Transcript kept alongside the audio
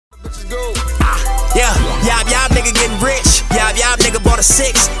Yeah, y'all nigga getting rich. Y'all nigga bought a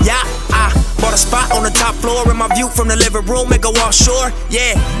 6. Yeah, I bought a spot on the top floor in my view from the living room. Make go offshore.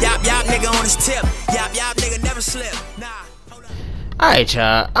 Yeah, y'all nigga on his tip. Y'all nigga never slip. Nah. Alright,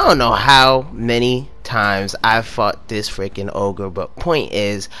 y'all. I don't know how many times I've fought this freaking ogre, but point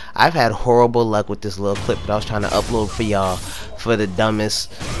is, I've had horrible luck with this little clip that I was trying to upload for y'all for the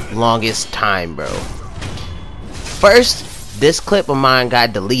dumbest, longest time, bro. First, this clip of mine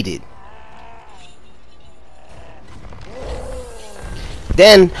got deleted.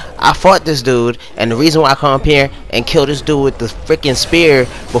 Then I fought this dude, and the reason why I come up here and kill this dude with the freaking spear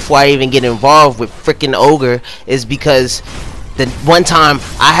before I even get involved with freaking ogre is because the one time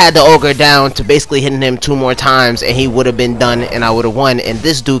I had the ogre down to basically hitting him 2 more times and he would have been done and I would have won, and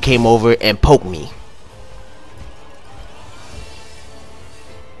this dude came over and poked me.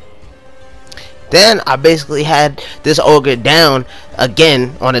 Then I basically had this ogre down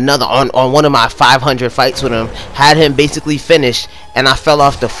again on another on one of my 500 fights with him, had him basically finished, and I fell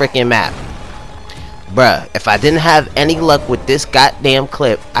off the freaking map. Bruh, if I didn't have any luck with this goddamn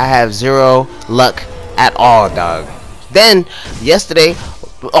clip, I have 0 luck at all, dog. Then yesterday,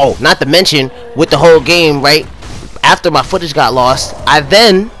 oh, not to mention with the whole game, right after my footage got lost, I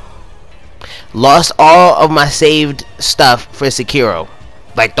then lost all of my saved stuff for Sekiro.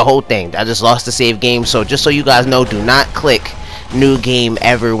 Like the whole thing. I just lost the save game. So just so you guys know, do not click new game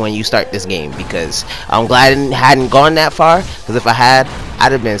ever when you start this game, because I'm glad it hadn't gone that far, because if I had,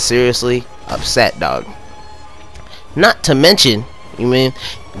 I'd have been seriously upset, dog. Not to mention, you mean,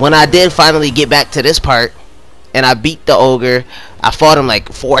 when I did finally get back to this part and I beat the ogre, I fought him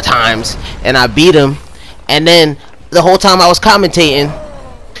like 4 times and I beat him, and then the whole time I was commentating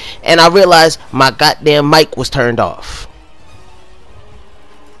and I realized my goddamn mic was turned off.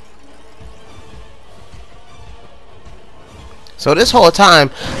 So this whole time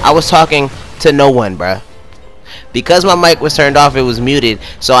I was talking to no one, bruh. Because my mic was turned off, it was muted,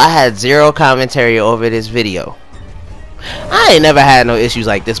 so I had 0 commentary over this video. I ain't never had no issues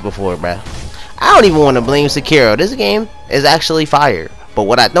like this before, bruh. I don't even want to blame Sekiro. This game is actually fire. But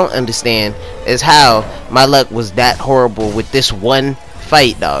what I don't understand is how my luck was that horrible with this one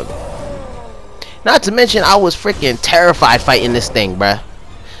fight, dog. Not to mention, I was freaking terrified fighting this thing, bruh.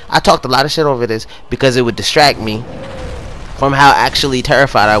 I talked a lot of shit over this because it would distract me from how actually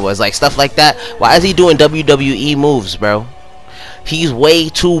terrified I was. Like stuff like that. Why is he doing WWE moves, bro? He's way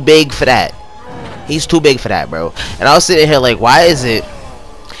too big for that. He's too big for that, bro. And I was sitting here like, why is it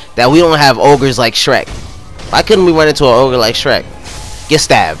that we don't have ogres like Shrek? Why couldn't we run into an ogre like Shrek? Get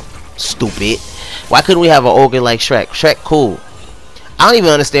stabbed, stupid. Why couldn't we have an ogre like Shrek? Shrek cool. I don't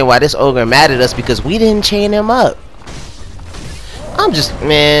even understand why this ogre mad at us because we didn't chain him up. I'm just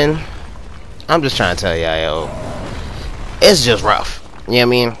trying to tell y'all, yo, it's just rough. You know what I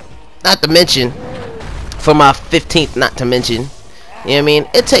mean? Not to mention, for my 15th, not to mention, you know what I mean?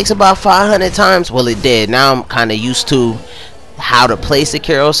 It takes about 500 times. Well, it did. Now I'm kind of used to how to play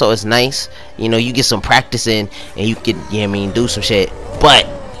Sekiro, so it's nice. You know, you get some practice in and you can, you know what I mean, do some shit. But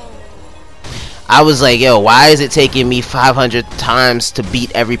I was like, yo, why is it taking me 500 times to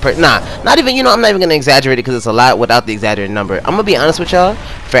beat every person? Nah, not even, you know, I'm not even going to exaggerate it because it's a lot without the exaggerated number. I'm going to be honest with y'all.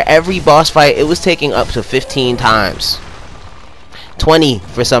 For every boss fight, it was taking up to 15 times. 20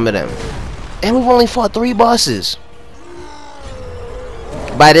 for some of them, and we've only fought 3 bosses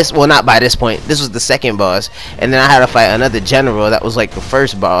by this, well, not by this point, this was the 2nd boss, and then I had to fight another general that was like the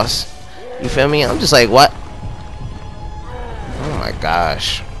 1st boss. You feel me? I'm just like, what? Oh my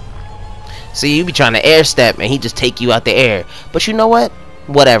gosh. See, you be trying to air step and he just take you out the air, but you know what,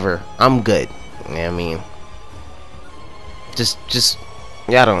 whatever, I'm good. You know what I mean? Just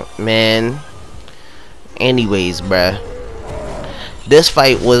y'all don't, man. Anyways, bruh, this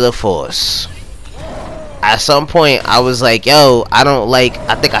fight was a force. At some point I was like, yo, I don't like,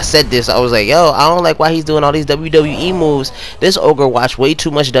 I think I said this, I was like, yo, I don't like why he's doing all these WWE moves. This ogre watched way too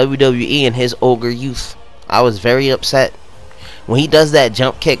much WWE in his ogre youth. I was very upset when he does that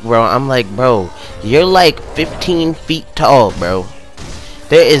jump kick, bro. I'm like, bro, you're like 15 feet tall, bro.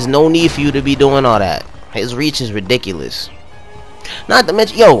 There is no need for you to be doing all that. His reach is ridiculous. Not to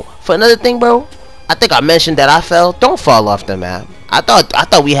mention, yo, for another thing, bro, I think I mentioned that I fell. Don't fall off the map. I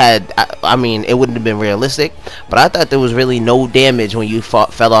thought we had, I mean, it wouldn't have been realistic, but I thought there was really no damage when you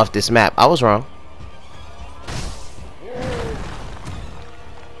fell off this map. I was wrong.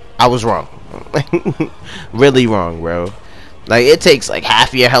 I was wrong. Really wrong, bro. Like, it takes like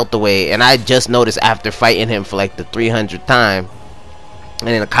half your health away, and I just noticed after fighting him for like the 300th time, and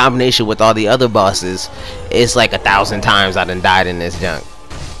in a combination with all the other bosses, it's like 1,000 times I done died in this junk.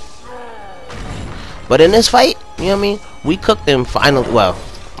 But in this fight, you know what I mean, we cooked him finally. Well,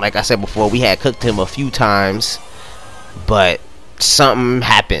 Like I said before, we had cooked him a few times, but something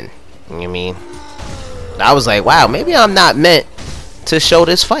happened. You know what I mean? I was like, wow, maybe I'm not meant to show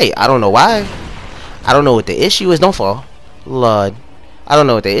this fight. I don't know why. I don't know what the issue is. Don't fall. Lord. I don't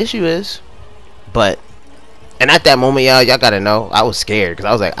know what the issue is. But, and at that moment, y'all gotta know, I was scared. Because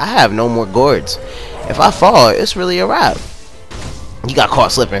I was like, I have no more gourds. If I fall, it's really a wrap. You got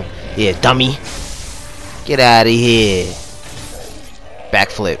caught slipping. Yeah, dummy. Get out of here.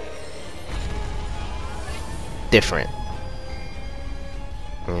 Backflip. Different.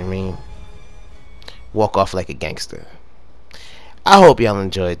 You know what I mean? Walk off like a gangster. I hope y'all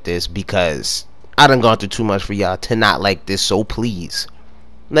enjoyed this, because I done gone through too much for y'all to not like this. So please,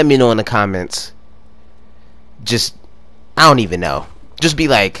 let me know in the comments. Just, I don't even know. Just be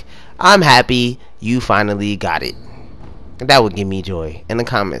like, I'm happy you finally got it. That would give me joy. In the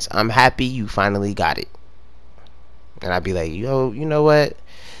comments, I'm happy you finally got it. And I'd be like, yo, you know what?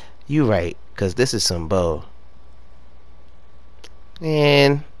 You right, because this is some bull.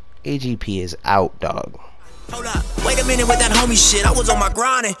 And AGP is out, dog. Hold up, wait a minute with that homie shit. I was on my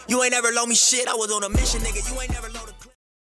grinding. You ain't never low me shit. I was on a mission, nigga. You ain't never low the